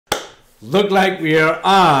Look like we are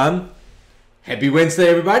on. Happy Wednesday,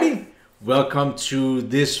 everybody. Welcome to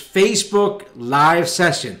this Facebook live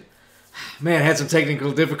session. Man, I had some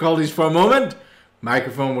technical difficulties for a moment.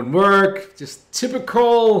 Microphone wouldn't work. Just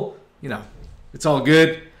typical, it's all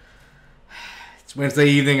good. It's Wednesday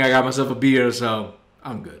evening. I got myself a beer, so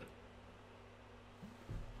I'm good.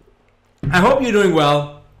 I hope you're doing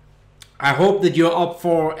well. I hope that you're up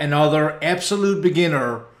for another absolute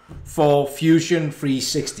beginner for Fusion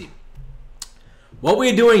 360. What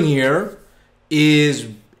we're doing here is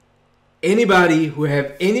anybody who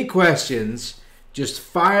have any questions, just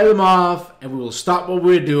fire them off and we will stop what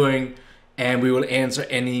we're doing and we will answer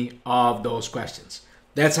any of those questions.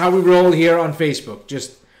 That's how we roll here on Facebook.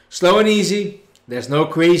 Just slow and easy. There's no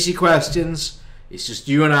crazy questions. It's just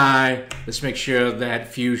you and I. Let's make sure that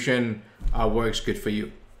Fusion works good for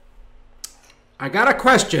you. I got a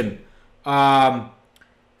question from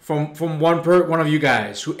one of you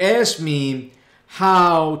guys who asked me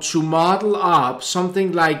how to model up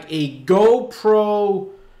something like a GoPro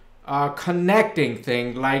connecting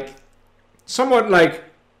thing, like somewhat like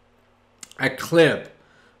a clip,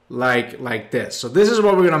 like this. So this is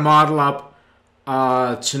what we're gonna model up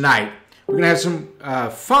tonight. We're gonna have some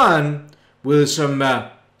fun with some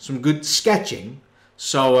good sketching.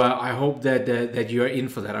 So I hope that you're in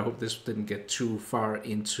for that. I hope this didn't get too far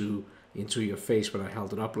into your face when I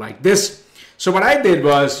held it up like this. So what I did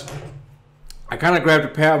was I kind of grabbed a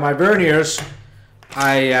pair of my verniers.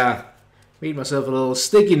 I made myself a little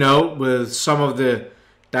sticky note with some of the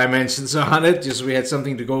dimensions on it, just so we had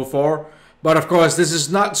something to go for. But of course, this is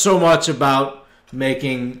not so much about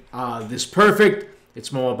making this perfect.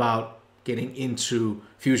 It's more about getting into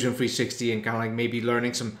Fusion 360 and kind of like maybe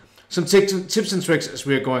learning some tips and tricks as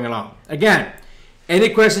we're going along. Again, any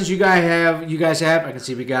questions you guys have, I can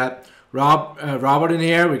see we got Robert in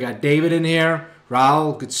here, we got David in here,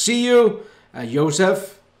 Raul, good to see you.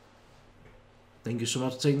 Joseph, thank you so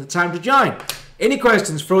much for taking the time to join. Any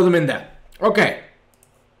questions, throw them in there. Okay,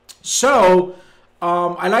 so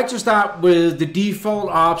I like to start with the default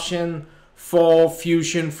option for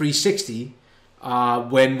Fusion 360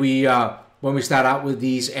 when we start out with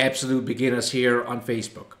these absolute beginners here on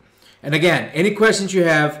Facebook. And again, any questions you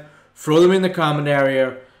have, throw them in the comment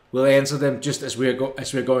area. We'll answer them just as we're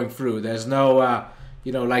going through. There's no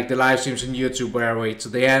like the live streams on YouTube where I wait to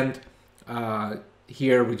the end.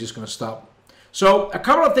 Here we're just going to stop. So a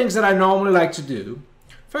couple of things that I normally like to do.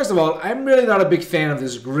 First of all, I'm really not a big fan of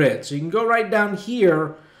this grid. So you can go right down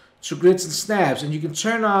here to grids and snaps and you can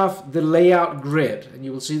turn off the layout grid and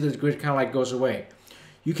you will see that the grid kind of like goes away.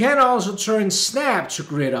 You can also turn snap to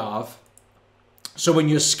grid off. So when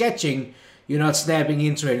you're sketching, you're not snapping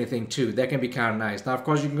into anything too. That can be kind of nice. Now, of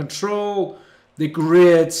course, you can control the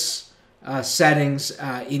grids settings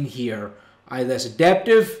in here, either as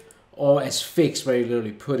adaptive or as fixed, where you're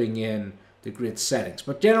literally putting in the grid settings.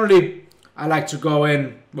 But generally, I like to go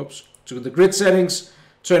in to the grid settings,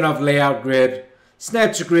 turn off layout grid,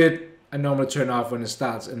 snap to grid. I normally turn off when it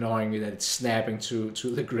starts annoying me that it's snapping to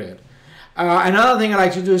the grid. Another thing I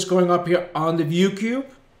like to do is going up here on the view cube,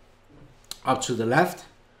 up to the left,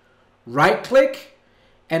 right click,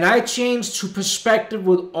 and I change to perspective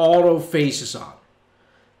with auto faces on.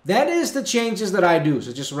 That is the changes that I do.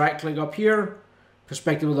 So just right click up here,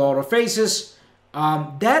 perspective with auto faces.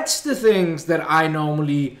 That's the things that I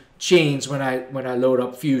normally change when I load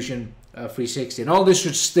up Fusion 360, and all this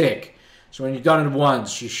should stick. So when you've done it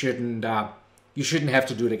once, you shouldn't have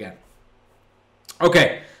to do it again.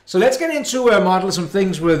 Okay, so let's get into modeling some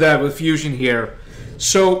things with Fusion here.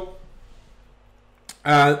 So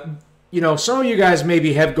some of you guys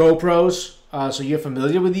maybe have GoPros, so you're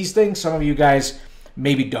familiar with these things. Some of you guys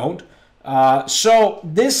maybe don't. So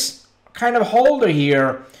this kind of holder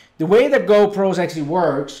here, the way that GoPros actually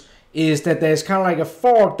works is that there's kind of like a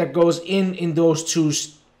fork that goes in those two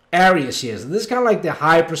areas here. So this is kind of like the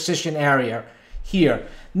high precision area here.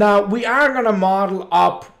 Now we are going to model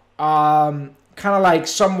up kind of like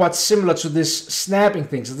somewhat similar to this snapping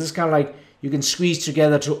thing. So this is kind of like you can squeeze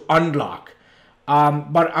together to unlock.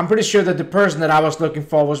 But I'm pretty sure that the person that I was looking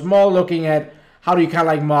for was more looking at how do you kind of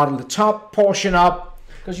like model the top portion up,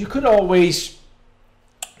 because you could always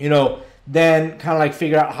then kind of like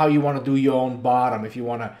figure out how you want to do your own bottom, if you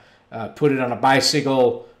want to put it on a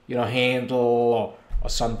bicycle, handle or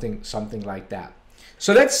something like that.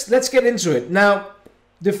 So let's get into it. Now,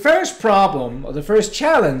 the first problem or the first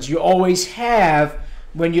challenge you always have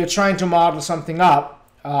when you're trying to model something up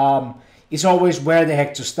is always where the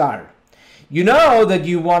heck to start. You know that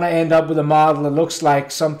you want to end up with a model that looks like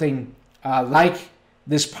something like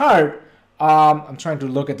this part. I'm trying to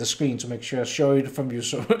look at the screen to make sure I show it from you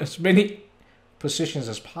so as many positions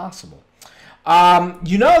as possible.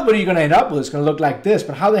 You know what you're going to end up with. It's going to look like this,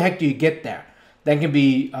 but how the heck do you get there? That can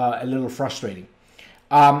be a little frustrating.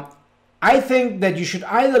 I think that you should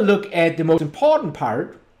either look at the most important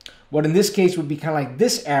part, what in this case would be kind of like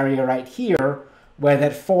this area right here, where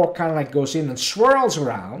that fork kind of like goes in and swirls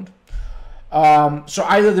around. So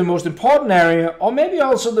either the most important area or maybe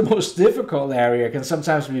also the most difficult area can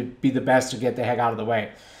sometimes be the best to get the heck out of the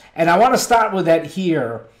way. And I want to start with that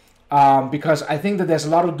here because I think that there's a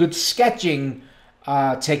lot of good sketching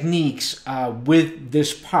techniques with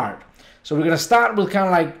this part. So we're going to start with kind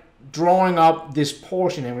of like drawing up this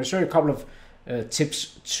portion, and I'm going to show you a couple of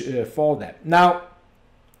tips for that. Now,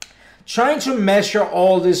 trying to measure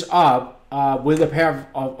all this up with a pair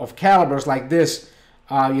of calipers like this,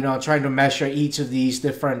 you know, trying to measure each of these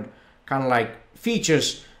different kind of like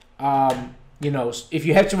features, you know, if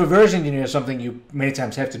you have to reverse engineer something, you many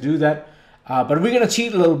times have to do that. But we're going to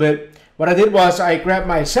cheat a little bit. What I did was I grabbed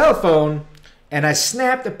my cell phone and I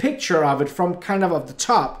snapped a picture of it from kind of the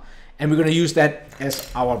top, and we're going to use that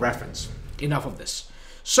as our reference. Enough of this.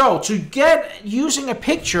 So to get using a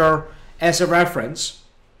picture as a reference,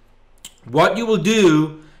 what you will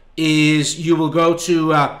do is you will go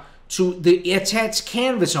to the attach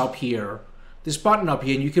canvas up here, this button up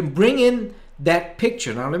here, and you can bring in that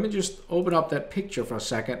picture. Now let me just open up that picture for a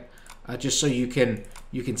second, just so you can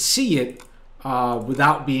see it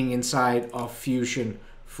without being inside of Fusion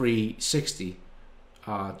 360.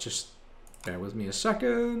 Just bear with me a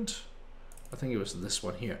second. I think it was this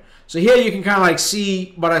one here. So here you can kind of like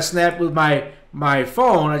see what I snapped with my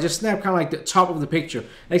phone. I just snapped kind of like the top of the picture.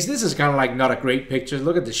 Like, this is kind of like not a great picture.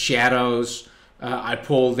 Look at the shadows I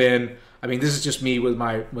pulled in. I mean, this is just me with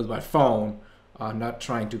my phone, not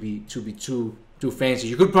trying to be too fancy.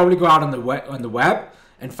 You could probably go out on the web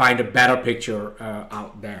and find a better picture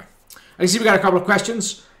out there. I see we got a couple of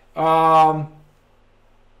questions.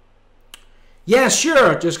 Yeah,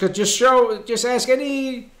 sure. Just ask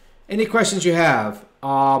any questions you have.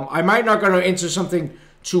 I might not going to answer something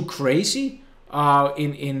too crazy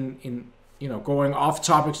in you know, going off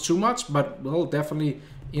topics too much, but we'll definitely,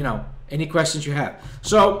 you know, any questions you have.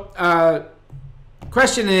 So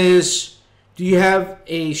question is, do you have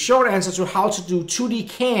a short answer to how to do 2D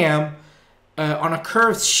cam on a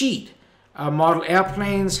curved sheet? Model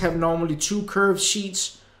airplanes have normally two curved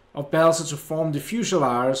sheets of balsa to form the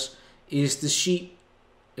fuselage. Is this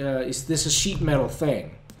a sheet metal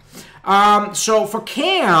thing? So for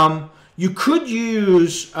cam, you could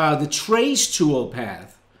use the trace toolpath.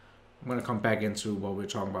 I'm going to come back into what we were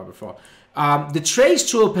talking about before. The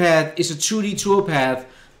trace toolpath is a 2D toolpath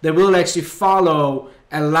that will actually follow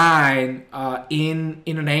a line in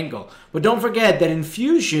an angle. But don't forget that in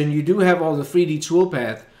Fusion, you do have all the 3D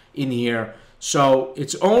toolpath in here. So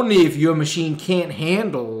it's only if your machine can't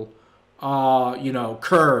handle, you know,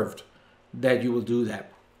 curved, that you will do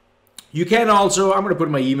that. You can also, I'm going to put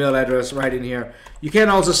my email address right in here. You can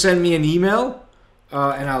also send me an email,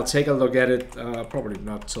 and I'll take a look at it. Probably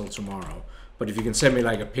not till tomorrow, but if you can send me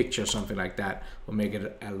like a picture or something like that, will make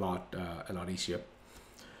it a lot easier.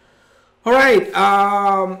 All right.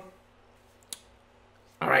 All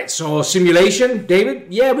right. So simulation,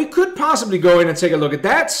 David. Yeah, we could possibly go in and take a look at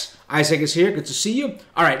that. Isaac is here. Good to see you.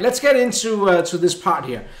 All right. Let's get into to this part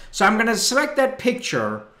here. So I'm going to select that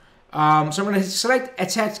picture. So I'm going to select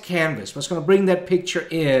attach canvas. What's going to bring that picture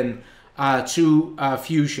in to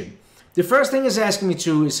Fusion. The first thing it's asking me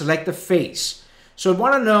to is select the face. So I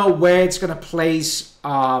want to know where it's going to place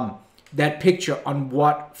that picture, on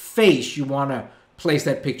what face you want to place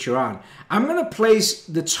that picture on. I'm going to place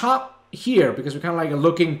the top here because we're kind of like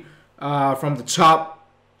looking from the top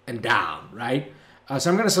and down, right? So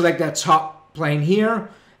I'm going to select that top plane here,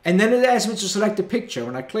 and then it asks me to select the picture.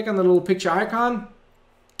 When I click on the little picture icon,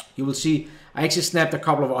 you will see I actually snapped a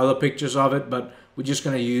couple of other pictures of it, but we're just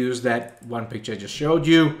going to use that one picture I just showed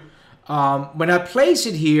you. When I place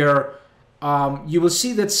it here, you will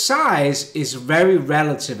see that size is very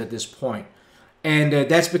relative at this point. And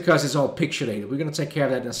that's because it's all pixelated. We're going to take care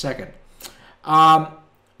of that in a second.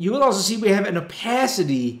 You will also see we have an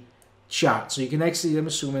opacity chart. So you can actually, let me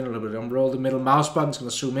zoom in a little bit. I'm roll the middle mouse button. It's going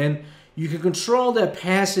to zoom in. You can control the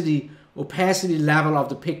opacity level of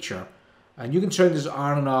the picture. And you can turn this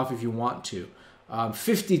on and off if you want to.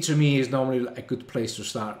 50 to me is normally a good place to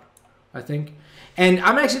start, I think. And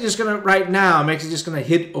I'm actually just going to, right now, I'm actually just going to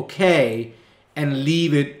hit OK and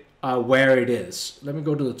leave it where it is. Let me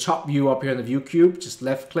go to the top view up here in the view cube. Just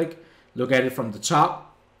left click, look at it from the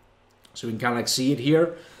top. So we can kind of like see it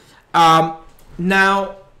here.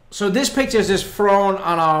 Now, so this picture is just thrown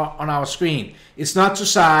on our screen. It's not to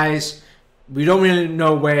size. We don't really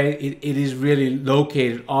know where it is really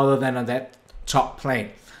located other than on that top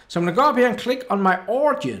plane. So I'm going to go up here and click on my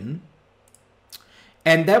origin,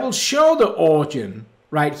 and that will show the origin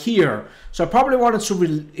right here. So I probably wanted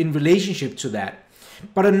to in relationship to that.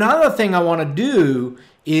 But another thing I want to do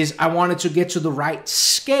is I wanted to get to the right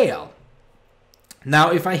scale.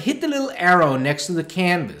 Now, if I hit the little arrow next to the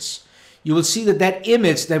canvas, you will see that that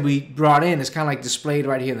image that we brought in is kind of like displayed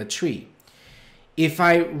right here in the tree. If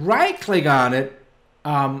I right-click on it,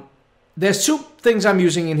 there's two things I'm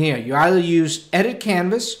using in here. You either use Edit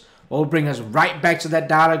Canvas, or will bring us right back to that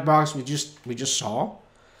dialog box we just saw.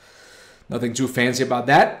 Nothing too fancy about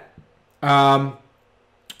that. And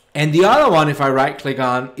the other one, if I right-click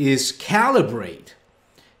on, is Calibrate.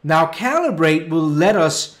 Now, Calibrate will let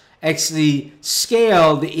us actually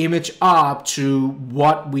scale the image up to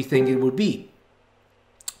what we think it would be.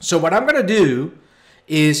 So what I'm going to do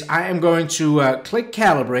is I am going to click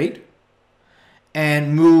Calibrate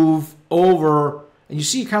and move over, and you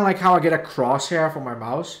see kind of like how I get a crosshair for my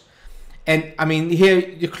mouse. And I mean, here,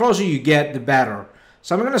 the closer you get, the better.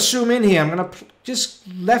 So I'm going to zoom in here. I'm going to just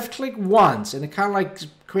left click once, and it kind of like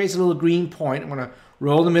creates a little green point. I'm going to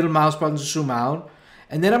roll the middle mouse button to zoom out,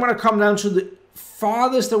 and then I'm going to come down to the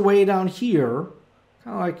farthest away down here,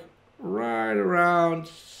 kind of like right around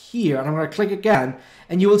here, and I'm going to click again,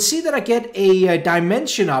 and you will see that I get a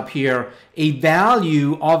dimension up here, a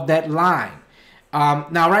value of that line.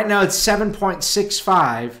 Now right now it's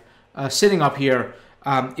 7.65 sitting up here.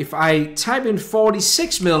 If I type in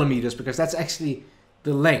 46 millimeters, because that's actually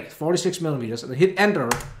the length, 46 millimeters, and hit enter,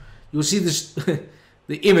 you'll see this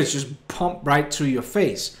the image just pump right to your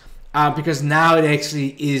face, because now it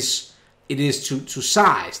actually is to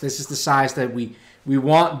size. This is the size that we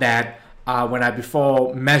want that. When I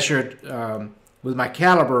before measured with my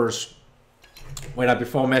calipers, when I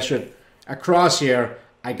before measured across here,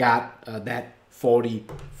 I got that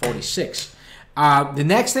 46. The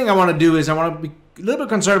next thing I want to do is I want to be a little bit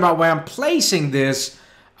concerned about where I'm placing this,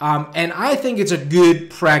 and I think it's a good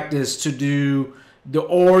practice to do the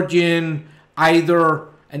origin either,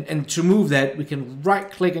 and to move that, we can right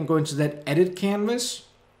click and go into that edit canvas.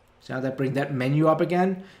 So now that bring that menu up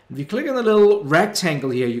again. If you click on the little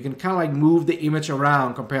rectangle here, you can kind of like move the image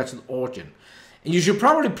around compared to the origin. And you should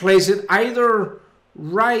probably place it either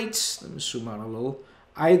right, let me zoom out a little,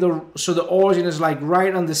 either so the origin is like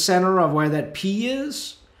right on the center of where that P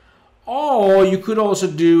is, or you could also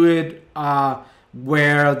do it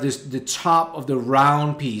where the top of the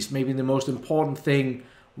round piece, maybe the most important thing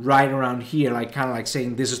right around here, like kind of like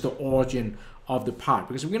saying this is the origin of the part,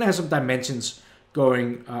 because we're going to have some dimensions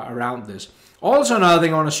going around this. Also, another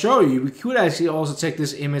thing I want to show you, we could actually also take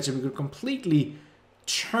this image and we could completely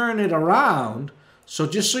turn it around. So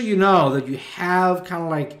just so you know that you have kind of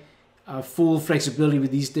like full flexibility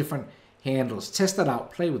with these different handles. Test that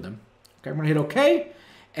out, play with them. Okay, I'm going to hit OK,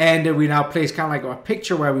 and we now place kind of like a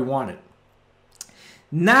picture where we want it.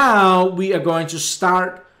 Now we are going to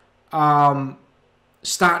start drawing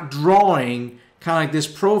kind of like this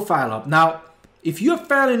profile up. Now, if you're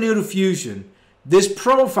fairly new to Fusion, this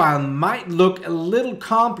profile might look a little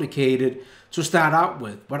complicated to start out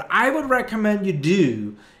with. What I would recommend you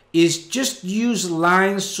do is just use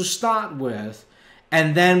lines to start with,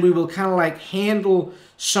 and then we will kind of like handle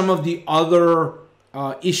some of the other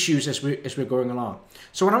issues as we're going along.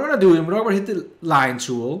 So what I'm going to do is I'm going to hit the line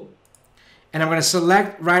tool, and I'm going to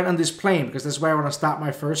select right on this plane, because that's where I want to start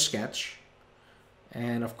my first sketch.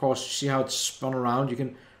 And of course, you see how it's spun around. You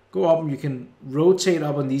can go up and you can rotate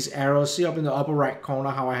up on these arrows. See up in the upper right corner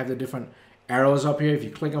how I have the different arrows up here. If you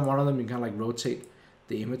click on one of them, you can kind of like rotate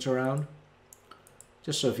the image around.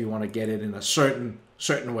 Just so if you want to get it in a certain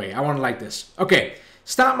way. I want it like this. Okay,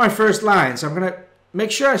 start my first line. So I'm going to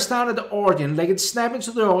make sure I start at the origin. Like it's snap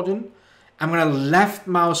into the origin. I'm going to left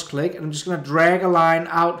mouse click, and I'm just going to drag a line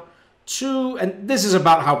out to, and this is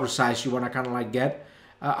about how precise you want to kind of like get.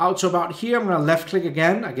 Out to about here. I'm going to left click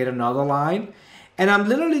again. I get another line. And I'm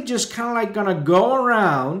literally just kind of like going to go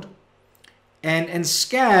around and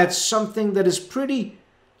sketch something that is pretty,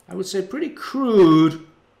 I would say pretty crude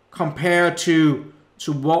compared to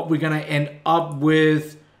what we're going to end up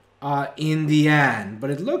with in the end.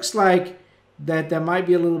 But it looks like that there might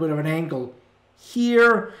be a little bit of an angle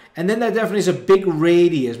here. And then there definitely is a big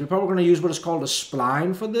radius. We're probably going to use what is called a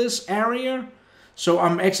spline for this area. So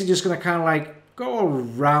I'm actually just going to kind of like go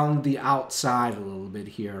around the outside a little bit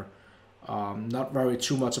here. Not very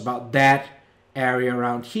too much about that area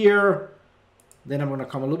around here. Then I'm going to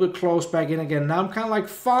come a little bit close back in again. Now I'm kind of like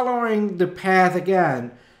following the path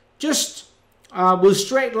again, just with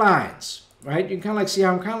straight lines, right? You can kind of like see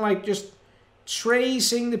how I'm kind of like just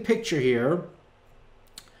tracing the picture here.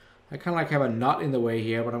 I kind of like have a knot in the way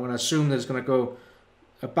here, but I'm going to assume that it's going to go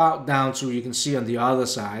about down to, you can see on the other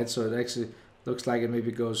side, so it actually looks like it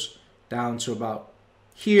maybe goes down to about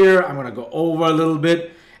here. I'm gonna go over a little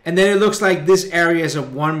bit, and then it looks like this area is a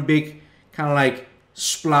one big kind of like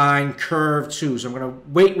spline curve too. So I'm gonna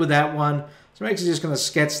wait with that one. So I'm actually just gonna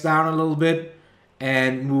sketch down a little bit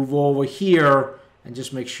and move over here and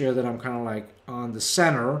just make sure that I'm kind of like on the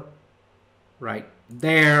center right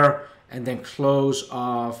there, and then close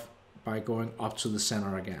off by going up to the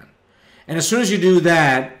center again. And as soon as you do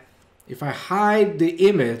that, if I hide the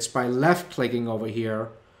image by left clicking over here,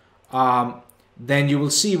 then you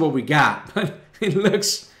will see what we got. But it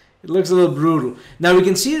looks a little brutal. Now we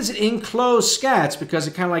can see it's an enclosed sketch because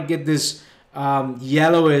it kind of like get this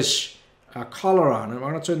yellowish color on it. I'm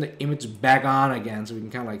going to turn the image back on again so we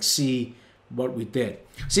can kind of like see what we did.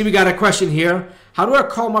 See, we got a question here. How do I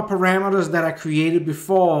call my parameters that I created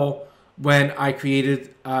before when I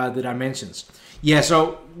created the dimensions? Yeah,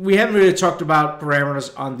 so we haven't really talked about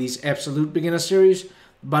parameters on these absolute beginner series,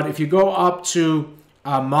 but if you go up to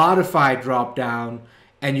modify drop down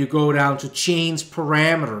and you go down to change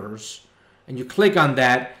parameters and you click on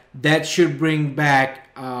that, that should bring back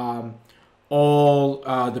all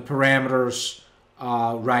the parameters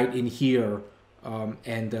right in here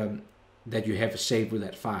that you have saved with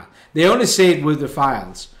that file. They only save with the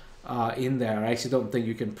files in there. I actually don't think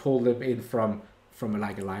you can pull them in from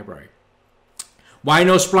like a library. Why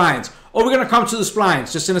no splines? Oh, we're gonna come to the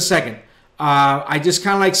splines just in a second. I just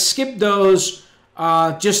kind of like skip those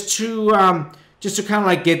just to kind of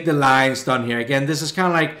like get the lines done here. Again, this is kind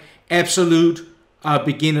of like absolute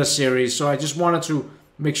beginner series, so I just wanted to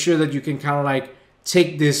make sure that you can kind of like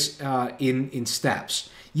take this in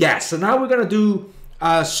steps. Yeah, so now we're gonna do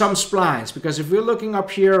some splines, because if we're looking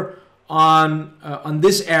up here on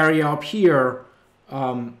this area up here,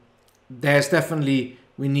 there's definitely,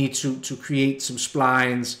 we need to create some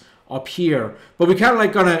splines up here, but we're kind of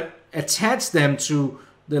like gonna attach them to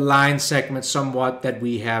the line segment somewhat that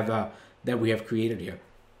we have created here.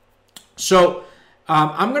 So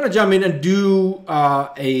I'm gonna jump in and do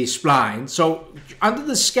a spline. So under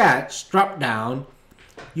the sketch drop down,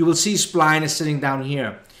 you will see spline is sitting down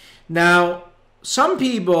here. Now, some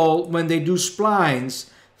people, when they do splines,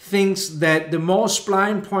 thinks that the more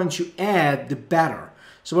spline points you add, the better.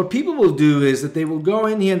 So what people will do is that they will go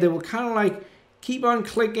in here and they will kind of like keep on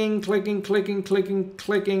clicking, clicking, clicking, clicking,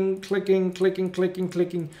 clicking, clicking, clicking, clicking,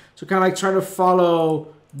 clicking. So kind of like try to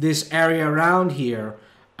follow this area around here.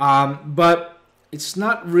 But it's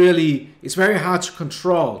not really, it's very hard to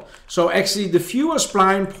control. So actually the fewer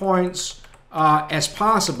spline points as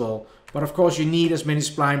possible, but of course you need as many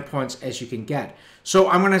spline points as you can get. So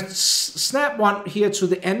I'm going to snap one here to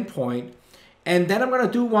the end point, and then I'm going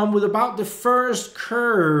to do one with about the first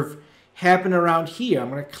curve happen around here.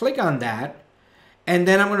 I'm going to click on that, and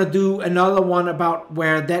then I'm going to do another one about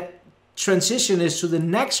where that transition is to the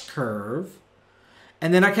next curve.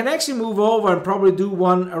 And then I can actually move over and probably do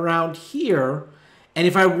one around here. And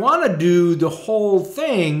if I want to do the whole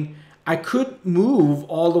thing, I could move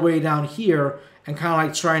all the way down here and kind of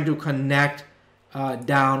like trying to connect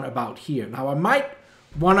down about here. Now I might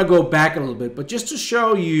want to go back a little bit, but just to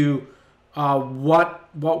show you what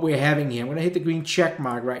we're having here, I'm going to hit the green check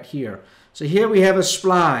mark right here. So here we have a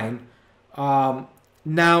spline.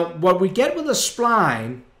 Now what we get with a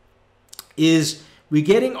spline is we're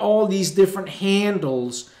getting all these different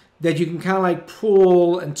handles that you can kind of like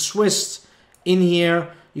pull and twist in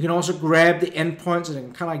here. You can also grab the endpoints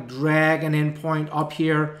and kind of like drag an endpoint up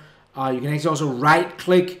here. You can actually also right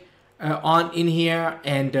click on in here,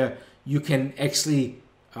 and you can actually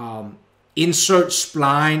insert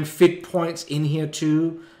spline fit points in here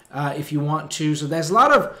too if you want to. So there's a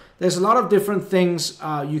lot of different things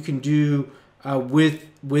you can do with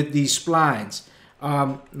these splines.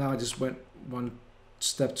 Now I just went one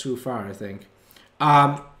step too far, I think.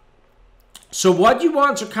 So what you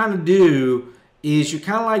want to kind of do is you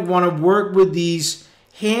kind of like want to work with these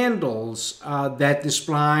handles that the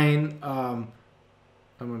spline, I'm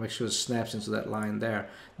going to make sure it snaps into that line there,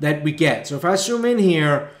 that we get. So if I zoom in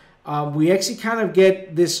here, we actually kind of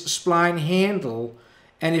get this spline handle,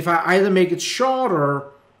 and if I either make it shorter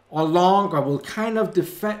or longer, we'll kind of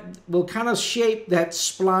shape that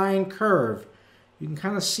spline curve. You can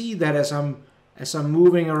kind of see that as I'm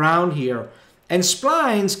moving around here. And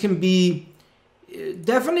splines can be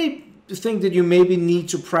definitely the thing that you maybe need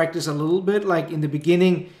to practice a little bit. Like in the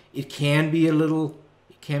beginning, it can be a little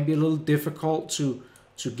difficult to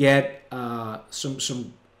get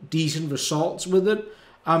some decent results with it.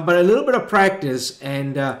 But a little bit of practice,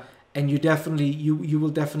 and you will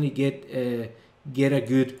definitely get a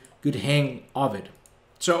good hang of it.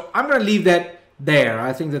 So I'm going to leave that there.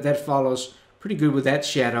 I think that follows pretty good with that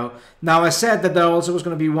shadow. Now I said that there also was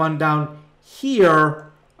going to be one down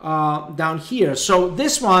here, So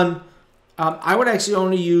this one, I would actually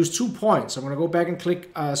only use 2 points. I'm going to go back and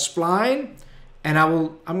click spline, and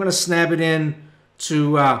I'm going to snap it in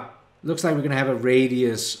to, looks like we're going to have a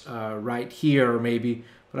radius right here maybe,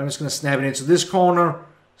 but I'm just going to snap it into this corner,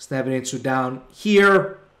 snap it into down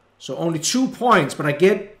here. So only 2 points, but I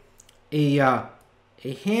get a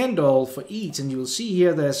handle for each, and you will see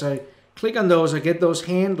here that as I click on those, I get those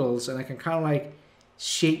handles, and I can kind of like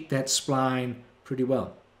shape that spline pretty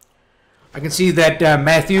well. I can see that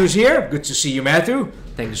Matthew's here. Good to see you, Matthew.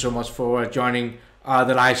 Thank you so much for joining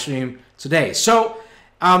the live stream today. So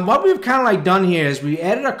what we've kind of like done here is we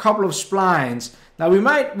added a couple of splines. Now we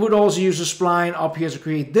would also use a spline up here to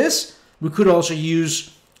create this. We could also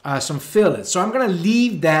use some fillets. So I'm going to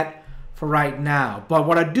leave that for right now. But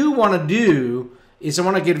what I do want to do is I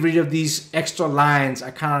want to get rid of these extra lines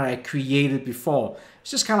I kind of like created before.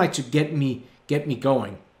 It's just kind of like to get me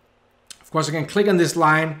going. Of course, I can click on this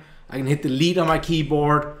line. I can hit delete on my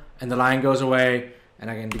keyboard, and the line goes away. And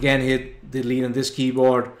I can again hit delete on this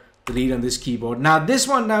keyboard, delete on this keyboard. Now this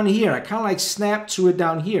one down here, I kind of like snap to it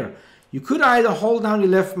down here. You could either hold down your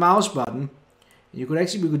left mouse button, and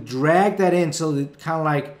we could drag that in until it kind of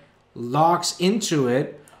like locks into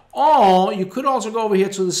it, or you could also go over here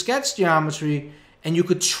to the sketch geometry and you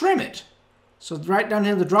could trim it. So right down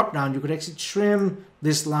here in the drop down, you could actually trim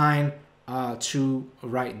this line to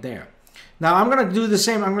right there. Now I'm going to do the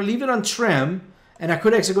same. I'm going to leave it on trim, and I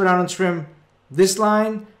could actually go down and trim this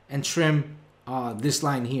line and trim this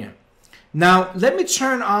line here. Now let me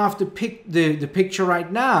turn off the picture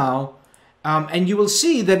right now, and you will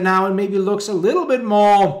see that now it maybe looks a little bit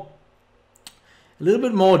more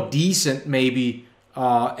decent maybe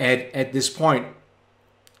at this point.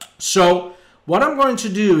 So what I'm going to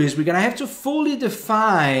do is we're going to have to fully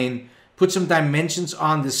define, put some dimensions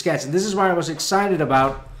on the sketch. And this is why I was excited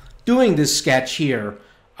about doing this sketch here,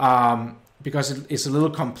 because it's a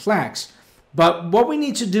little complex. But what we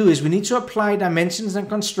need to do is we need to apply dimensions and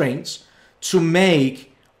constraints to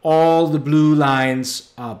make all the blue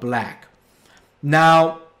lines black.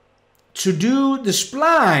 Now, to do the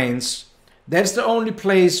splines, that's the only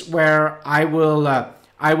place where I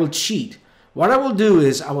will cheat. What I will do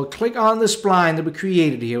is I will click on the spline that we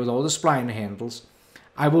created here with all the spline handles.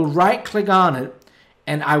 I will right click on it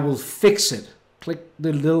and I will fix it. Click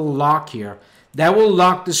the little lock here. That will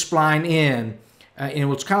lock the spline in, and it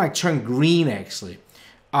will kind of like turn green actually.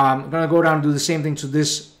 I'm going to go down and do the same thing to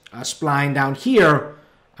this spline down here.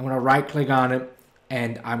 I'm going to right click on it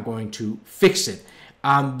and I'm going to fix it.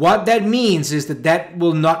 What that means is that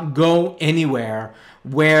will not go anywhere,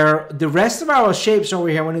 where the rest of our shapes over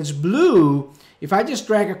here, when it's blue, if I just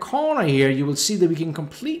drag a corner here, you will see that we can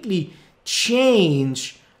completely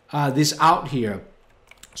change this out here.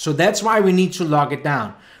 So that's why we need to lock it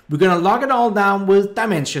down. We're going to lock it all down with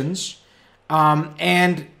dimensions.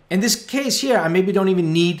 And in this case here, I maybe don't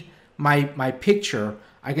even need my picture.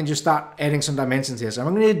 I can just start adding some dimensions here. So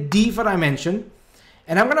I'm going to hit D for dimension.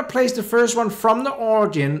 And I'm going to place the first one from the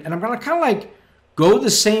origin, and I'm going to kind of like go the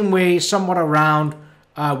same way somewhat around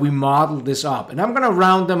we modeled this up. And I'm going to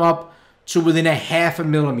round them up to within a 0.5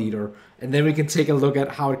 millimeter, and then we can take a look at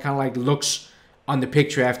how it kind of like looks on the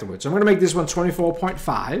picture afterwards. So I'm going to make this one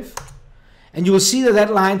 24.5, and you will see that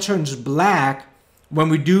that line turns black when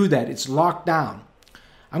we do that. It's locked down.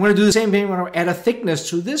 I'm going to do the same thing. I'm going to add a thickness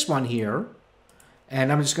to this one here,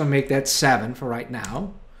 and I'm just going to make that 7 for right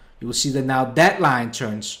now. You will see that now that line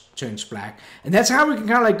turns black. And that's how we can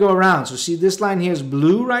kind of like go around. So see, this line here is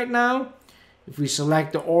blue right now. If we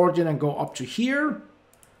select the origin and go up to here,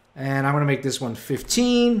 and I'm going to make this one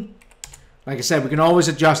 15. Like I said, we can always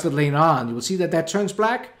adjust it later on. You will see that that turns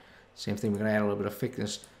black. Same thing, we're going to add a little bit of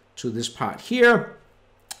thickness to this part here.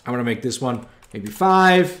 I'm going to make this one maybe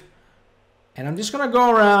 5. And I'm just going to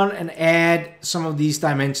go around and add some of these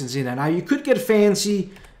dimensions in. And now you could get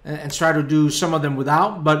fancy and try to do some of them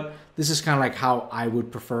without, but this is kind of like how I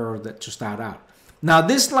would prefer that to start out. Now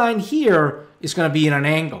this line here is going to be in an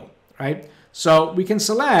angle, right? So we can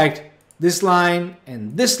select this line,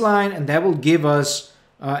 and that will give us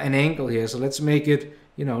an angle here. So let's make it,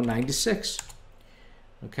 96.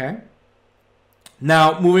 Okay.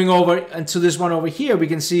 Now moving over into this one over here, we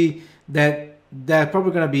can see that that's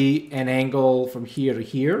probably going to be an angle from here to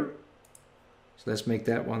here. So let's make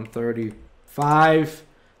that 135.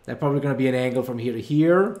 That's probably going to be an angle from here to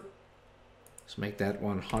here. Let's make that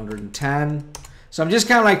 110. So I'm just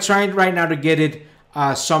kind of like trying right now to get it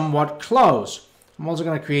somewhat close. I'm also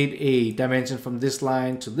going to create a dimension from this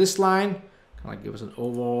line to this line. Kind of like give us an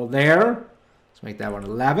overall there. Let's make that one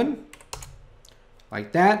 11.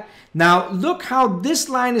 like that. Now look how this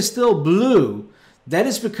line is still blue. That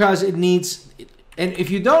is because it needs, and if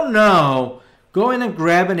you don't know, go in and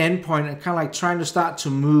grab an endpoint and kind of like trying to start to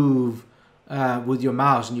move with your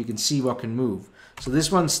mouse, and you can see what can move. So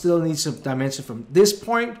this one still needs some dimension from this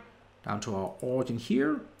point down to our origin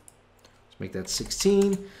here. Let's make that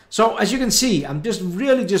 16. So as you can see, I'm just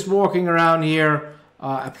really just walking around here,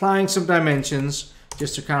 applying some dimensions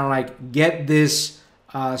just to kind of like get this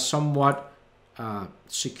somewhat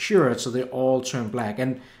secured so they all turn black.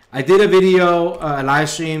 And I did a video, a live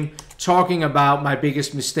stream, talking about my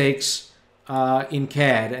biggest mistakes in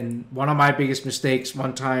CAD. And one of my biggest mistakes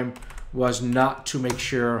one time was not to make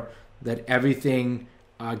sure that everything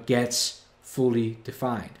gets fully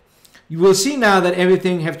defined. You will see now that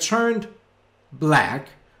everything have turned black,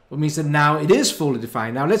 which means that now it is fully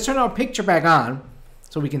defined. Now let's turn our picture back on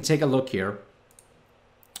so we can take a look here.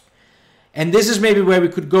 And this is maybe where we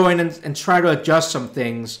could go in and try to adjust some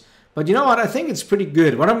things. But you know what? I think it's pretty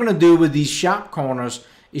good. What I'm going to do with these sharp corners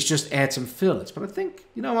is just add some fillets. But I think,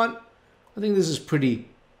 you know what? I think this is pretty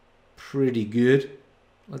good.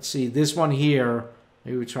 Let's see, this one here,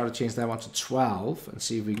 maybe we try to change that one to 12 and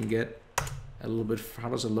see if we can get a little bit, how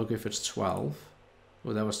does it look if it's 12?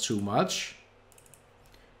 Well, that was too much.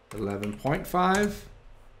 11.5.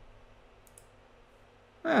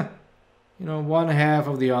 You know, 1/2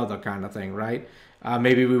 of the other kind of thing, right?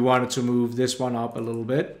 Maybe we wanted to move this one up a little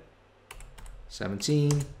bit.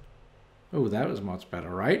 17. Oh, that was much better,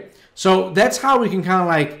 right? So that's how we can kind of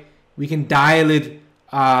like, we can dial it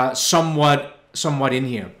somewhat in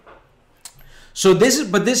here. So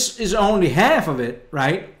this is only half of it,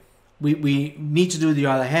 right? We need to do the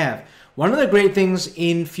other half. One of the great things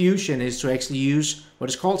in Fusion is to actually use what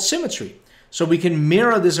is called symmetry. So we can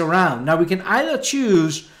mirror this around. Now we can either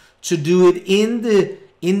choose to do it in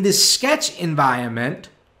the sketch environment.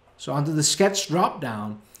 So under the sketch drop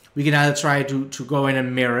down, we can either try to go in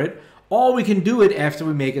and mirror it, or we can do it after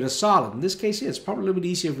we make it a solid. In this case here, it's probably a little bit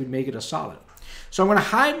easier if we make it a solid. So I'm going to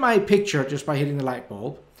hide my picture just by hitting the light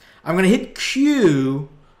bulb. I'm going to hit Q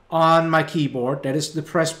on my keyboard. That is the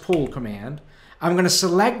press pull command. I'm going to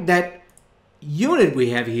select that unit we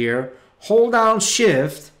have here, hold down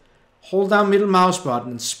Shift, hold down middle mouse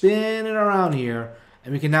button, and spin it around here.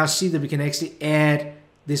 And we can now see that we can actually add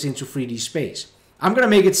this into 3D space. I'm going to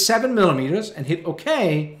make it 7 millimeters and hit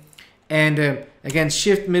OK. And again,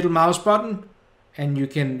 Shift middle mouse button, and you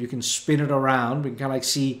can spin it around. We can kind of like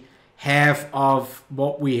see half of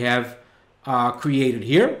what we have created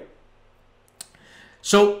here.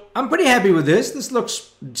 So I'm pretty happy with this. This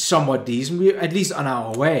looks somewhat decent, we're at least on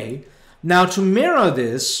our way. Now to mirror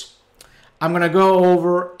this, I'm going to go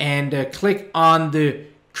over and click on the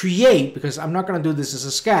create, because I'm not going to do this as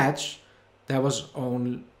a sketch. That was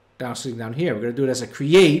on sitting down here. We're going to do it as a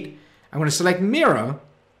create. I'm going to select mirror.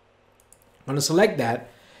 I'm going to select that.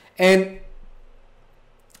 And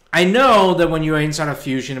I know that when you're inside of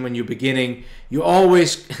Fusion, when you're beginning, you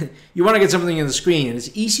always, you want to get something in the screen, and it's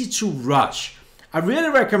easy to rush. I really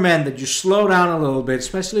recommend that you slow down a little bit,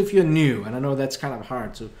 especially if you're new. And I know that's kind of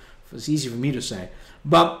hard, so it's easy for me to say.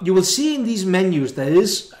 But you will see in these menus, there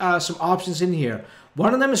is some options in here.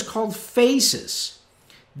 One of them is called faces.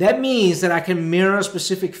 That means that I can mirror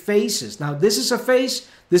specific faces. Now, this is a face,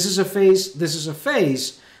 this is a face, this is a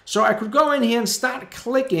face. So I could go in here and start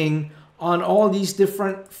clicking on all these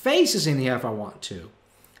different faces in here if I want to.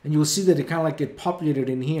 And you'll see that they kind of like get populated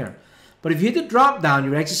in here. But if you hit the drop down,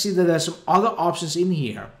 you actually see that there's some other options in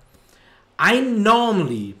here. I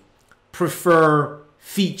normally prefer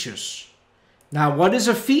features. Now, what is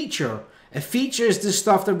a feature? A feature is the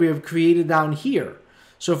stuff that we have created down here.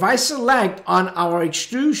 So if I select on our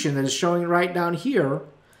extrusion that is showing right down here,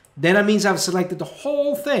 then that means I've selected the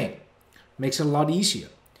whole thing. Makes it a lot easier.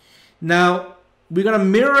 Now, we're going to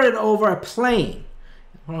mirror it over a plane.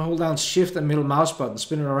 I'm going to hold down Shift and middle mouse button,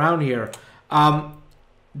 spin it around here.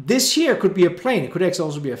 This here could be a plane. It could actually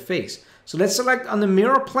also be a face. So let's select on the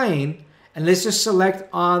mirror plane, and let's just select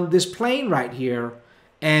on this plane right here,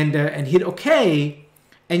 and hit OK.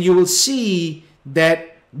 And you will see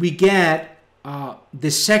that we get the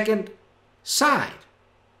second side.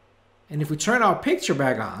 And if we turn our picture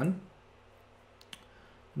back on,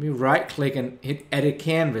 let me right click and hit edit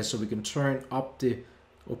canvas so we can turn up the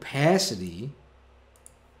opacity.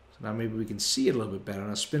 So now maybe we can see it a little bit better. And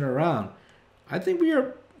I'll spin it around. I think we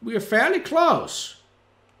are fairly close,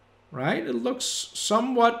 right? It looks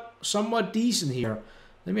somewhat decent here.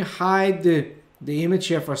 Let me hide the image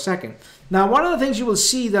here for a second. Now, one of the things you will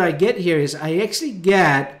see that I get here is I actually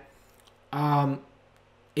get a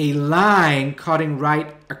line cutting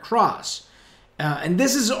right across. And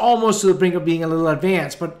this is almost to the brink of being a little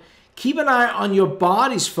advanced, but Keep an eye on your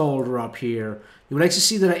bodies folder up here. You will actually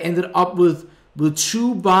see that I ended up with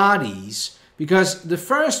two bodies, because the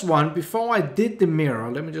first one, before I did the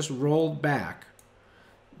mirror, let me just roll back.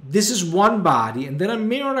 This is one body, and then I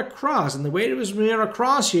mirrored across, and the way it was mirrored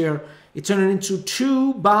across here, it turned it into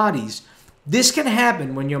two bodies. This can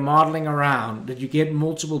happen when you're modeling around, that you get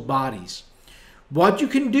multiple bodies. What you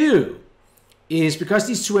can do is, because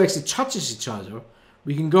these two actually touches each other,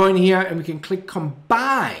 we can go in here and we can click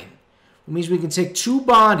combine. It means we can take two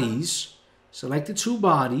bodies, select the two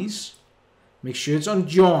bodies, make sure it's on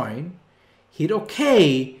join, hit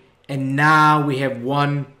OK, and now we have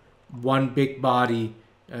one big body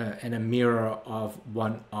and a mirror of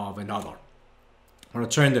one of another. I'm going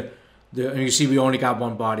to turn and you see we only got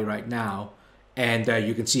one body right now, and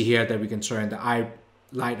you can see here that we can turn the eye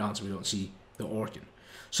light on so we don't see the organ.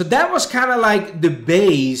 So that was kind of like the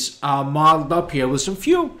base modeled up here with some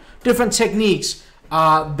few different techniques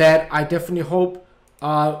that I definitely hope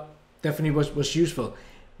definitely was useful.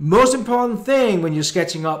 Most important thing when you're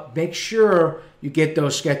sketching up, make sure you get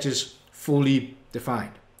those sketches fully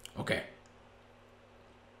defined. Okay.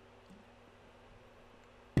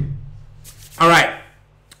 All right.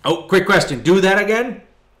 Oh, quick question. Do that again?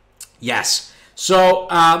 Yes. So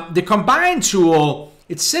the combine tool,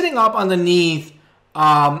 it's sitting up underneath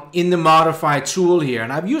in the modify tool here.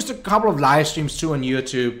 And I've used a couple of live streams too on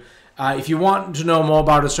YouTube. If you want to know more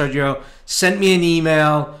about it, Sergio, send me an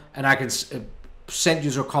email and I can send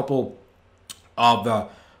you a couple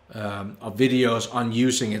of videos on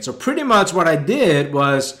using it. So pretty much what I did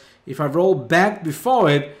was, if I roll back before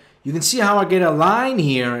it, you can see how I get a line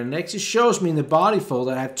here, and it actually shows me in the body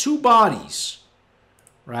folder I have two bodies,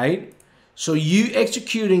 right? So you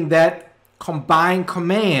executing that combine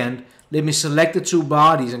command, let me select the two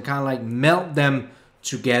bodies and kind of like melt them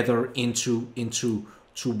together into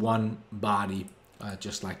one body,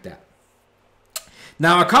 just like that.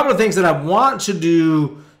 Now, a couple of things that I want to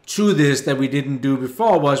do to this that we didn't do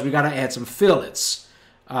before was we got to add some fillets,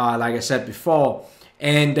 like I said before.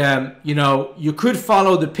 And, you know, you could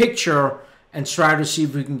follow the picture and try to see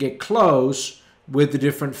if we can get close with the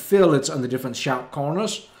different fillets on the different sharp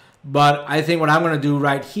corners. But I think what I'm going to do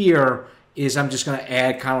right here is I'm just going to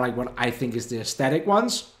add kind of like what I think is the aesthetic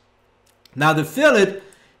ones. Now, the fillet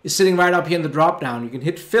is sitting right up here in the drop down. You can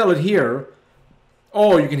hit fillet here,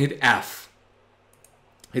 or you can hit F.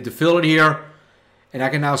 Hit the fillet here, and I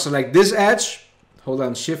can now select this edge. Hold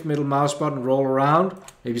on, shift middle mouse button, roll around.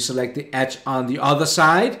 Maybe select the edge on the other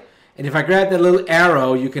side. And if I grab that little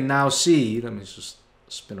arrow, you can now see, let me just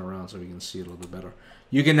spin around so we can see it a little bit better.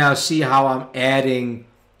 You can now see how I'm adding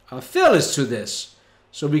fillets to this.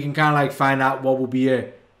 So we can kind of like find out what will be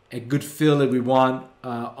a good fillet we want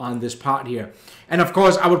on this part here. And of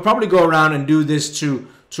course, I would probably go around and do this to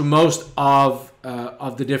most of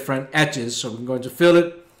the different edges. So we can go into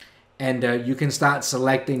fillet, and you can start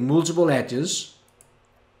selecting multiple edges.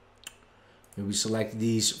 We select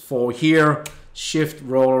these 4 here, shift,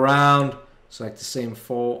 roll around, select the same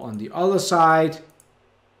 4 on the other side,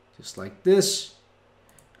 just like this.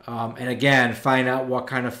 And again, find out what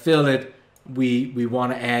kind of fillet we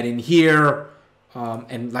want to add in here.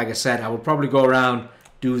 And like I said, I would probably go around,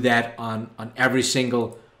 do that on every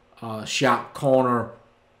single sharp corner.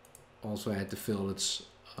 Also add the fillets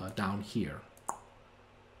down here.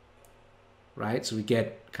 Right? So we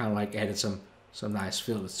get kind of like added some nice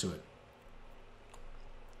fillets to it.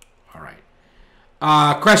 All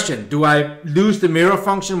right. Question: do I lose the mirror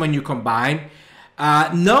function when you combine?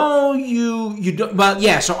 No, you don't. Well,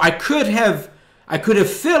 yeah. So I could have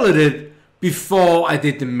filleted before I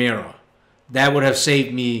did the mirror. That would have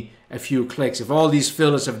saved me a few clicks. If all these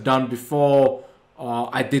fillets have done before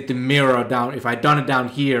I did the mirror down, if I'd done it down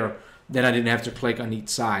here, then I didn't have to click on each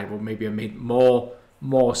side. Or maybe it made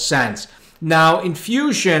more sense. Now in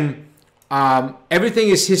Fusion, everything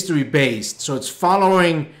is history based, so it's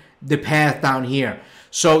following the path down here.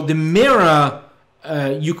 So the mirror,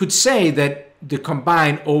 you could say that the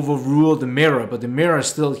combine overruled the mirror, but the mirror is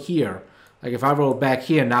still here. Like if I roll back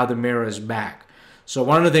here, now the mirror is back. So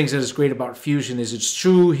one of the things that is great about Fusion is it's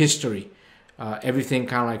true history. Everything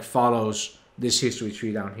kind of like follows this history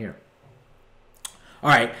tree down here. All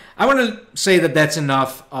right, I want to say that that's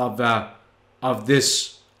enough of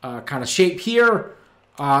this kind of shape here.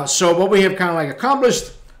 So what we have kind of like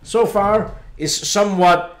accomplished so far is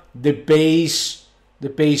somewhat the base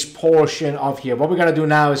portion of here. What we're gonna do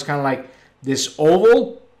now is kind of like this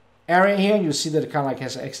oval area here. You'll see that it kind of like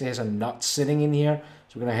actually has a nut sitting in here.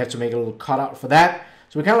 So we're gonna have to make a little cutout for that.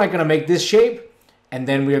 So we're kind of like gonna make this shape, and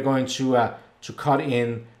then we are going to cut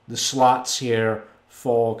in the slots here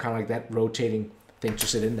for kind of like that rotating thing to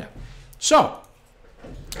sit in there. So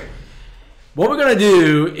What we're going to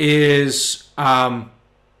do is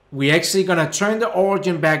we're actually going to turn the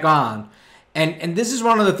origin back on. And this is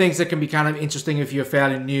one of the things that can be kind of interesting if you're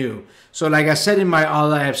fairly new. So like I said in my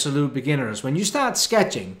other absolute beginners, when you start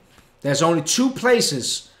sketching, there's only two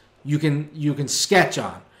places you can sketch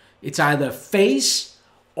on. It's either a face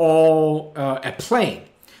or a plane.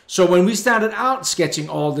 So when we started out sketching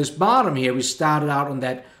all this bottom here, we started out on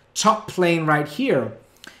that top plane right here.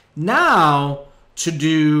 Now to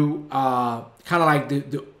do kind of like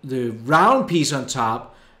the round piece on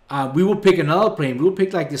top, we will pick another plane. We will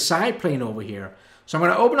pick like the side plane over here. So I'm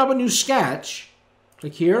going to open up a new sketch,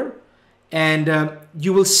 click here, and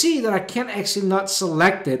you will see that I can't actually not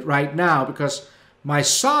select it right now because my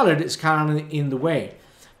solid is kind of in the way.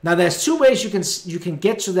 Now there's two ways you can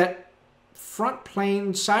get to that front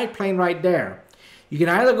plane, side plane right there. You can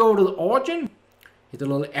either go to the origin, hit the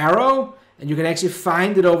little arrow, and you can actually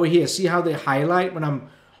find it over here. See how they highlight when I'm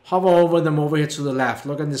hover over them over here to the left.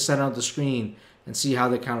 Look in the center of the screen and see how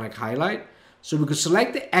they kind of like highlight. So we could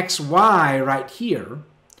select the XY right here.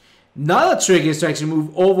 Another trick is to actually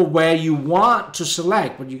move over where you want to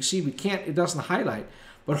select, but you can see we can't, it doesn't highlight.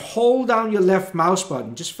 But hold down your left mouse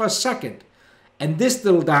button just for a second, and this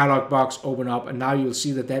little dialog box open up, and now you'll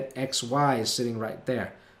see that that XY is sitting right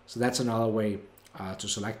there. So that's another way to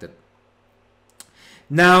select it.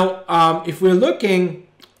 Now, if we're looking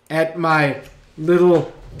at my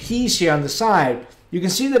little piece here on the side, you can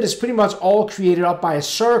see that it's pretty much all created up by a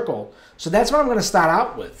circle. So that's what I'm going to start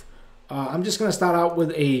out with. I'm just going to start out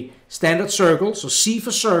with a standard circle. So C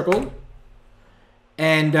for circle.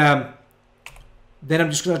 And then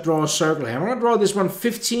I'm just going to draw a circle here. I'm going to draw this one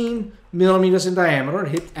 15 millimeters in diameter.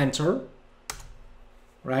 Hit enter.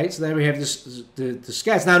 Right, so there we have this the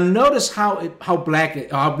sketch. Now notice how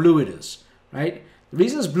blue it is. Right, the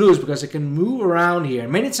reason it's blue is because it can move around here.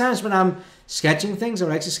 Many times when I'm sketching things,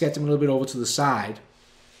 I'm actually sketching a little bit over to the side.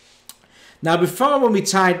 Now before, when we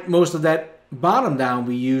tied most of that bottom down,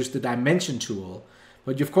 we used the dimension tool.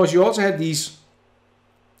 But of course you also have these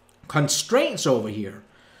constraints over here.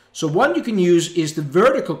 So one you can use is the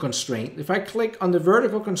vertical constraint. If I click on the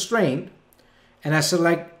vertical constraint and I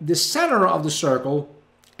select the center of the circle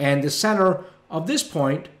and the center of this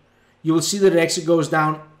point, you will see that it actually goes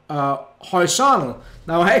down horizontal.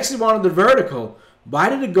 Now I actually wanted the vertical. Why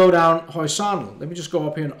did it go down horizontal? Let me just go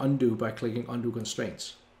up here and undo by clicking undo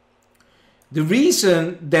constraints. The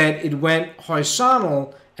reason that it went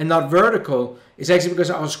horizontal and not vertical is actually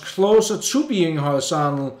because I was closer to being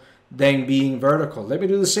horizontal than being vertical. Let me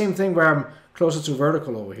do the same thing where I'm closer to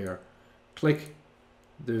vertical over here. Click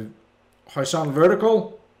the horizontal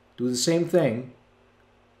vertical, do the same thing,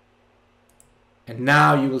 and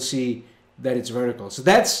now you will see that it's vertical. So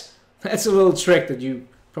that's a little trick that you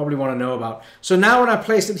probably want to know about. So now when I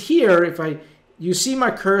place it here, you see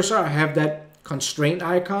my cursor, I have that constraint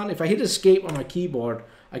icon. If I hit escape on my keyboard,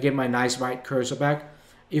 I get my nice white cursor back.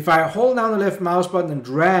 If I hold down the left mouse button and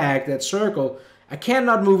drag that circle, I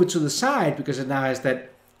cannot move it to the side because it now has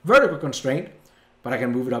that vertical constraint, but I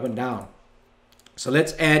can move it up and down. So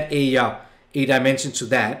let's add a dimension to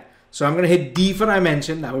that. So I'm going to hit D for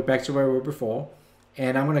dimension. Now we're back to where we were before.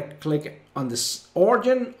 And I'm going to click on this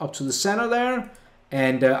origin up to the center there.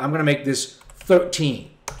 And I'm going to make this 13,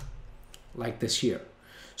 like this here.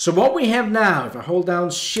 So what we have now, if I hold down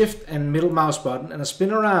Shift and middle mouse button and I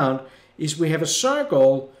spin around, is we have a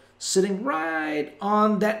circle sitting right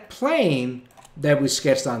on that plane that we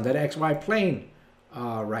sketched on, that XY plane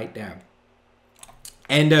right there.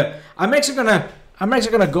 And I'm actually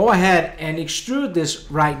gonna go ahead and extrude this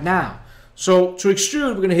right now. So to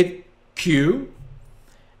extrude, we're gonna hit Q,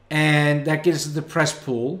 and that gives us the press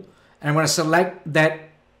pull. And I'm gonna select that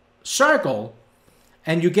circle,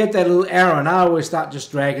 and you get that little arrow. Now we start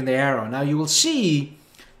just dragging the arrow. Now you will see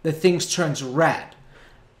that things turns red.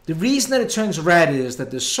 The reason that it turns red is that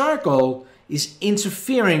the circle is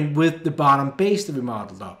interfering with the bottom base that we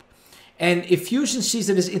modeled up. And if Fusion sees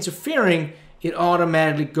that it's interfering, it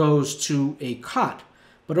automatically goes to a cut.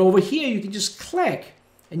 But over here, you can just click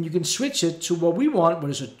and you can switch it to what we want,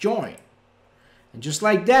 which is a join. And just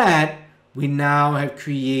like that, we now have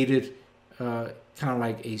created kind of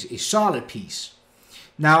like a solid piece.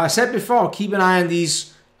 Now, I said before, keep an eye on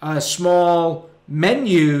these small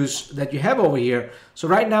menus that you have over here. So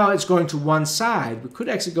right now it's going to one side. We could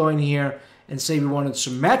actually go in here and say we wanted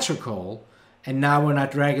symmetrical, and now we're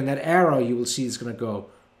not dragging that arrow. You will see it's going to go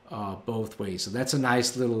both ways. So that's a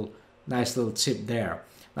nice little tip there.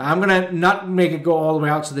 Now I'm going to not make it go all the way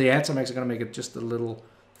out to the edge. I'm actually going to make it just a little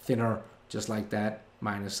thinner, just like that.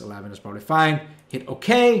 -11 is probably fine. Hit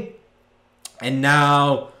OK, and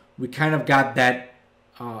now we kind of got that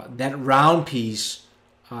that round piece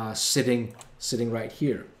sitting right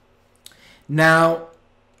here. Now,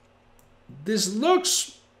 this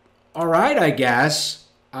looks all right, I guess.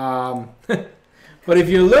 But if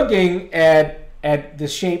you're looking at the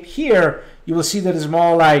shape here, you will see that it's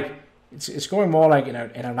more like it's going more like in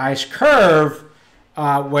a nice curve.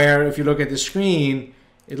 Where if you look at the screen,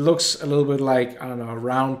 it looks a little bit like, I don't know, a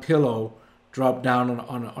round pillow dropped down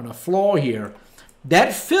on a floor here.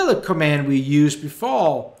 That fillet command we used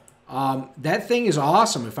before, that thing is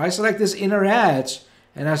awesome. If I select this inner edge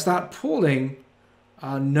and I start pulling,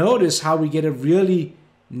 notice how we get a really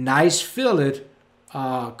nice fillet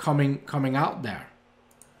coming out there,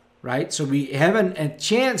 right? So we have a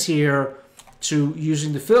chance here to,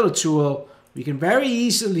 using the fillet tool, we can very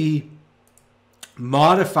easily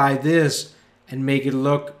modify this and make it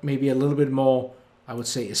look maybe a little bit more, I would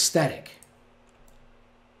say, aesthetic.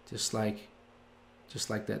 Just like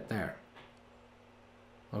that there.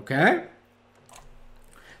 Okay?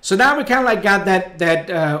 So now we kind of like got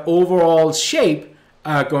that overall shape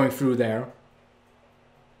going through there.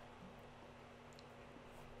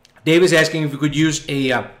 Dave is asking if we could use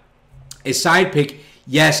a side pick.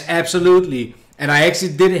 Yes, absolutely. And I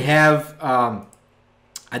actually did have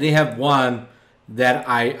one that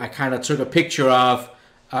I kind of took a picture of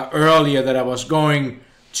earlier that I was going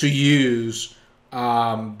to use,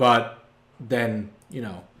 but then, you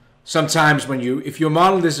know, sometimes when if you're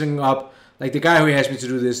modeling this thing up, like the guy who asked me to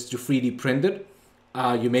do this to 3D print it,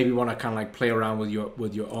 you maybe want to kind of like play around with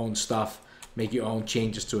your own stuff, make your own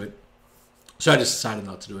changes to it. So I just decided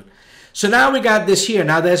not to do it. So now we got this here.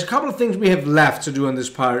 Now there's a couple of things we have left to do on this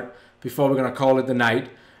part before we're going to call it the night.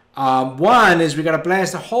 One is we got to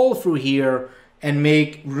blast a hole through here and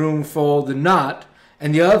make room for the nut.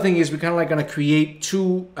 And the other thing is we're kind of like going to create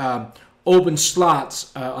two open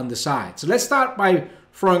slots on the side. So let's start by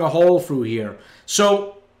throwing a hole through here.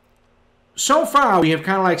 So far we have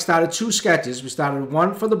kind of like started two sketches. We started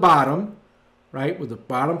one for the bottom, right, with the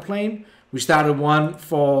bottom plane. We started one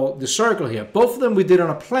for the circle here. Both of them we did on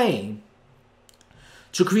a plane.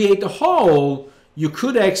 To create the hole, you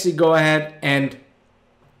could actually go ahead and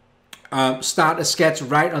start a sketch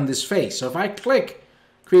right on this face. So if I click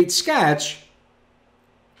Create Sketch,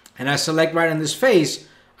 and I select right on this face,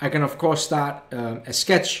 I can of course start a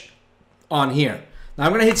sketch on here. Now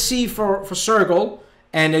I'm going to hit C for circle,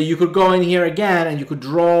 and you could go in here again and you could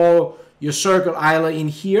draw your circle either in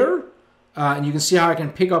here, and you can see how I can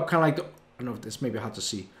pick up kind of like the, I don't know if this may be hard to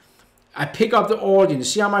see. I pick up the origin. You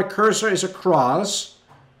see how my cursor is across?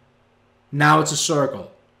 Now it's a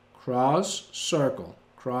circle. Cross, circle,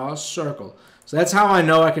 cross, circle. So that's how I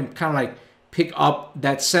know I can kind of like pick up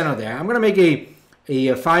that center there. I'm going to make a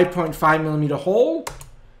 5.5 millimeter hole,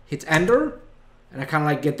 hit enter, and I kind of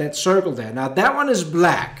like get that circle there. Now that one is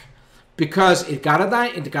black because it got a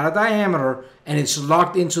diameter and it's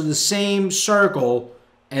locked into the same circle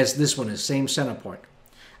as this one is, same center point.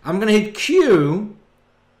 I'm going to hit Q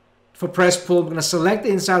for press pull. I'm going to select the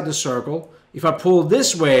inside of the circle. If I pull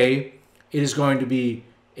this way, it is going to be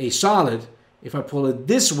a solid. If I pull it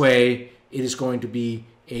this way, it is going to be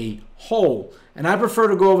a hole. And I prefer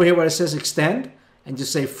to go over here where it says extend and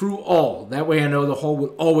just say through all. That way I know the hole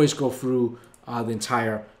will always go through the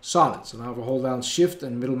entire solid. So now if I hold down Shift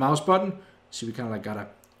and middle mouse button, see we kind of like got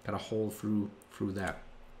a hole through that.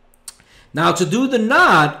 Now to do the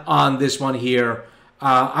knot on this one here,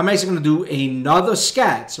 I'm actually going to do another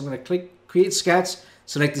sketch. So I'm going to click Create Sketch,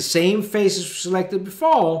 select the same faces selected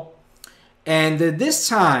before, and this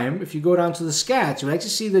time, if you go down to the sketch, you'll actually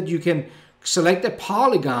see that you can select a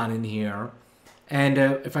polygon in here. And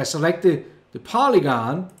if I select the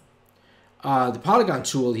polygon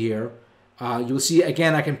tool here, you'll see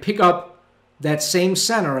again I can pick up that same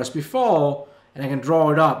center as before, and I can draw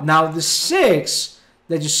it up. Now the 6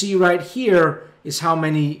 that you see right here is how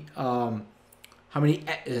many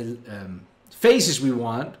faces we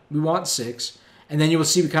want. We want 6, and then you will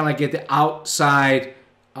see we kind of like get the outside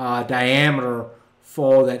diameter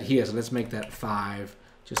for that here. So let's make that 5,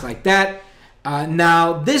 just like that.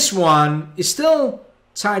 Now this one is still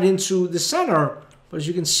tied into the center, but as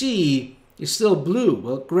you can see, it's still blue.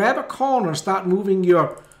 Well, grab a corner and start moving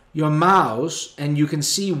your mouse, and you can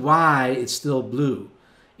see why it's still blue.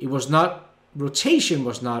 It was not, rotation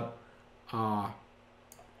was not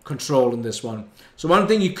controlled in this one. So one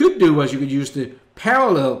thing you could do was you could use the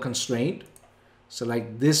parallel constraint.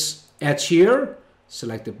 Select this edge here,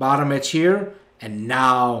 select the bottom edge here, and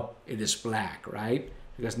now it is black, right?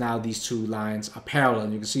 Because now these two lines are parallel.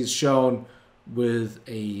 And you can see it's shown with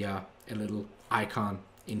a little icon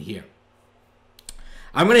in here.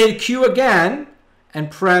 I'm going to hit Q again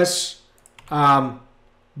and press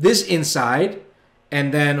this inside,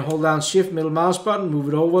 and then hold down Shift, middle mouse button, move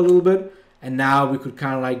it over a little bit, and now we could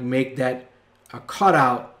kind of like make that a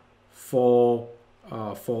cutout for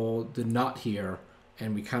the nut here,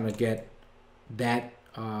 and we kind of get that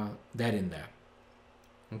that in there.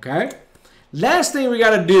 Okay. Last thing we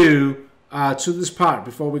got to do to this part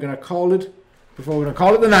before we're gonna call it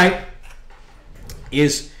the night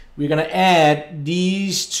is we're gonna add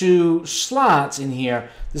these two slots in here.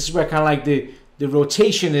 This is where kind of like the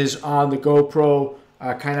rotation is on the GoPro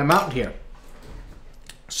kind of mount here.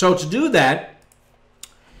 So to do that,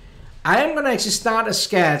 I am going to actually start a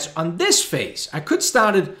sketch on this face. I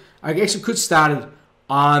actually could start it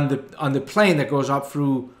on the plane that goes up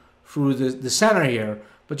through the center here.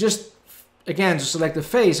 But just again, to select the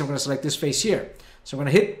face, I'm going to select this face here. So I'm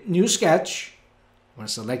going to hit New Sketch. I'm going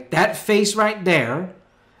to select that face right there,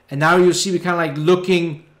 and now you'll see we kind of like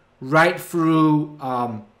looking right through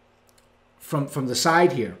from the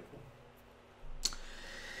side here.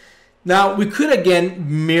 Now we could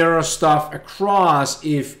again mirror stuff across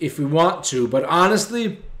if we want to, but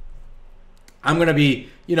honestly, I'm gonna be,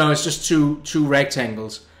 it's just two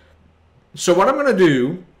rectangles. So what I'm gonna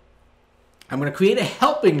do, I'm gonna create a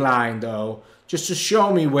helping line though, just to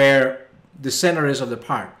show me where the center is of the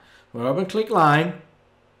part. We'll open click line,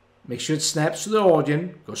 make sure it snaps to the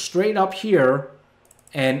origin, go straight up here,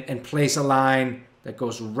 and place a line that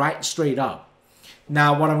goes right straight up.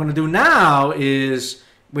 Now what I'm gonna do now is,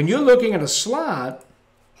 when you're looking at a slot,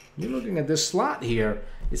 you're looking at this slot here,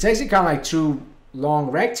 it's actually kind of like two long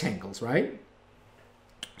rectangles, right?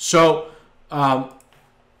 So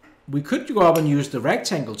we could go up and use the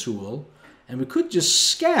rectangle tool, and we could just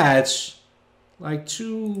sketch like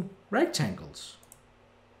two rectangles.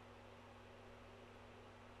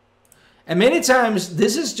 And many times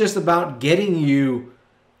this is just about getting you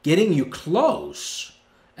close,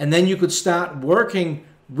 and then you could start working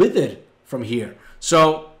with it from here.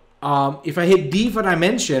 So if I hit D for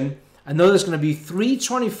dimension, I know there's going to be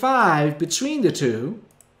 325 between the two.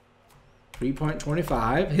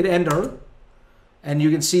 3.25. Hit enter, and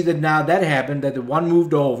you can see that now that happened, that the one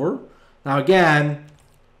moved over. Now again,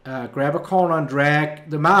 grab a corner and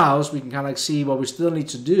drag the mouse. We can kind of like see what we still need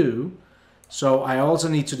to do. So I also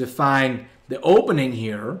need to define the opening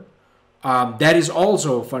here. That is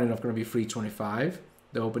also, funny enough, going to be 325.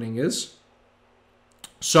 The opening is.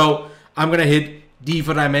 So I'm going to hit D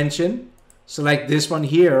for dimension, select this one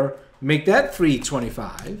here, make that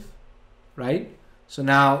 325, right? So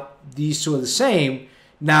now these two are the same.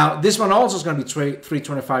 Now this one also is going to be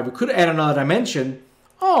 325. We could add another dimension,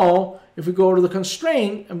 or if we go to the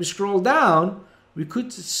constraint and we scroll down, we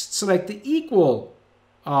could select the equal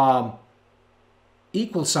sign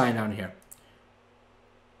down here.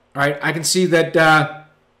 All right, I can see that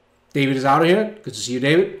David is out of here. Good to see you,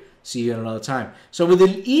 David. See you at another time. So with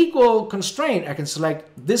an equal constraint, I can select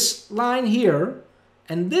this line here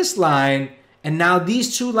and this line, and now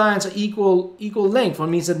these two lines are equal length. What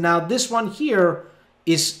means that now this one here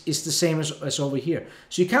is the same as over here.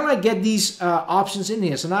 So you kind of like get these options in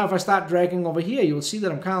here. So now if I start dragging over here, you will see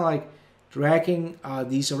that I'm kind of like dragging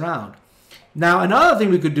these around. Now another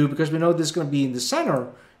thing we could do, because we know this is going to be in the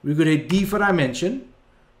center, we could hit D for dimension.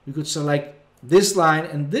 We could select this line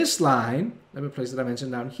and this line. Let me place the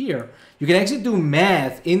dimension down here. You can actually do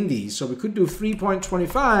math in these. So we could do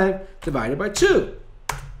 3.25 divided by 2.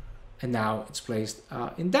 And now it's placed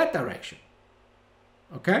in that direction.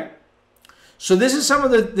 Okay? So this is some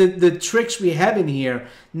of the tricks we have in here.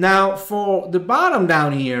 Now for the bottom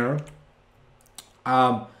down here,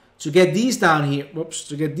 to get these down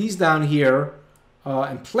here,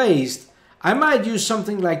 and placed, I might use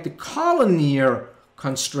something like the collinear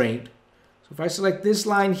constraint. So if I select this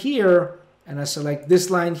line here and I select this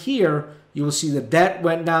line here, you will see that that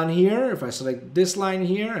went down here. If I select this line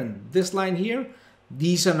here and this line here,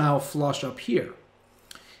 these are now flush up here.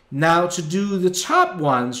 Now to do the top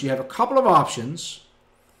ones, you have a couple of options.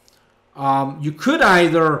 You could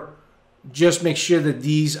either just make sure that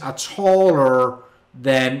these are taller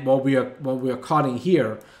than what we are cutting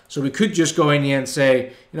here. So we could just go in here and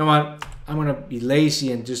say, you know what, I'm going to be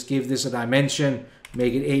lazy and just give this a dimension,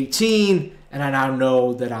 make it 18, and I now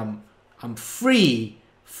know that I'm free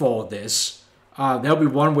for this. That'll be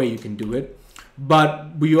one way you can do it.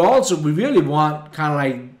 But we really want kind of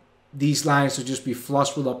like these lines to just be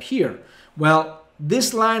flush with up here. Well,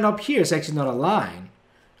 this line up here is actually not a line.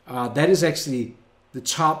 That is actually the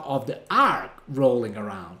top of the arc rolling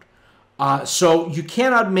around. So you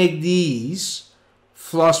cannot make these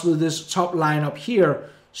flush with this top line up here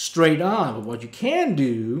straight on. But what you can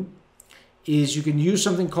do is you can use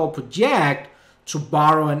something called project to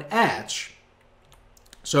borrow an edge.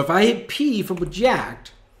 So if I hit P for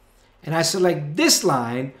project and I select this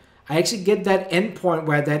line, I actually get that endpoint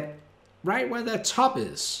where that, right where that top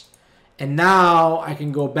is. And now I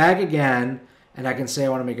can go back again, and I can say I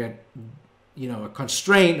want to make a, a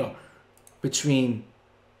constraint or between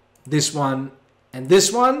this one and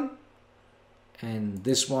this one, and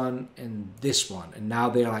this one and this one. And now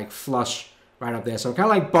they're like flush right up there. So I kind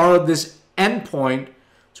of like borrowed this endpoint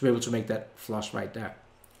to be able to make that flush right there.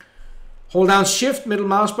 Hold down Shift, middle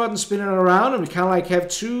mouse button, spin it around, and we kind of like have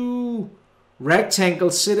two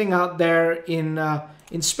rectangles sitting out there in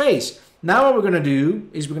space. Now what we're going to do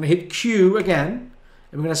is we're going to hit Q again,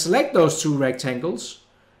 and we're going to select those two rectangles,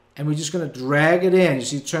 and we're just going to drag it in. You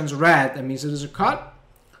see it turns red. That means it is a cut.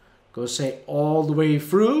 Go say all the way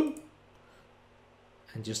through,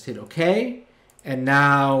 and just hit OK. And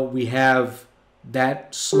now we have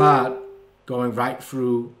that slot going right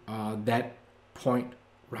through that point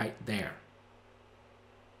right there.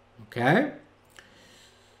 Okay?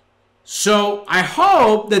 So I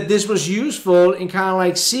hope that this was useful in kind of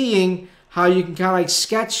like seeing how you can kind of like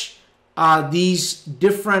sketch these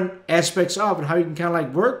different aspects of and how you can kind of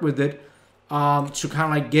like work with it to kind of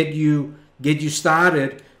like get you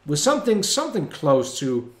started with something close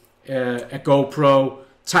to a GoPro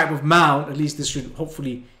type of mount. At least this should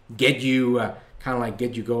hopefully get you kind of like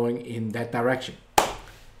get you going in that direction.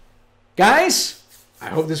 Guys, I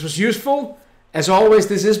hope this was useful. As always,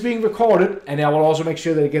 this is being recorded, and I will also make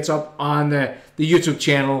sure that it gets up on the YouTube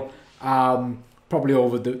channel probably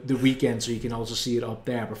over the weekend, so you can also see it up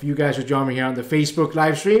there. But for you guys who join me here on the Facebook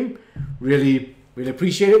live stream, really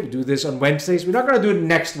appreciate it. We do this on Wednesdays. We're not going to do it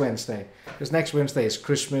next Wednesday, because next Wednesday is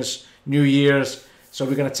Christmas, New Year's. So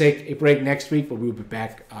we're going to take a break next week, but we'll be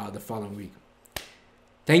back the following week.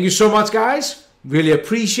 Thank you so much, guys. Really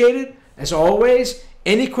appreciate it. As always,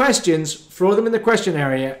 any questions, throw them in the question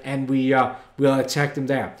area, and we'll attack them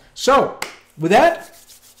there. So, with that,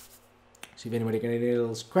 see if anybody got any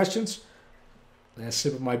little questions. Last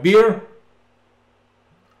sip of my beer.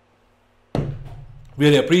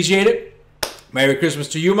 Really appreciate it. Merry Christmas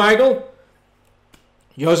to you, Michael.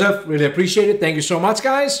 Joseph, really appreciate it. Thank you so much,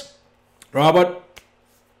 guys. Robert,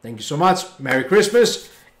 thank you so much. Merry Christmas.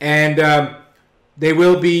 And they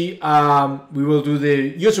will be, we will do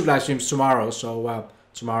the YouTube live streams tomorrow. So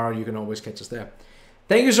tomorrow you can always catch us there.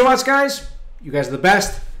 Thank you so much, guys. You guys are the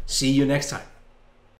best. See you next time.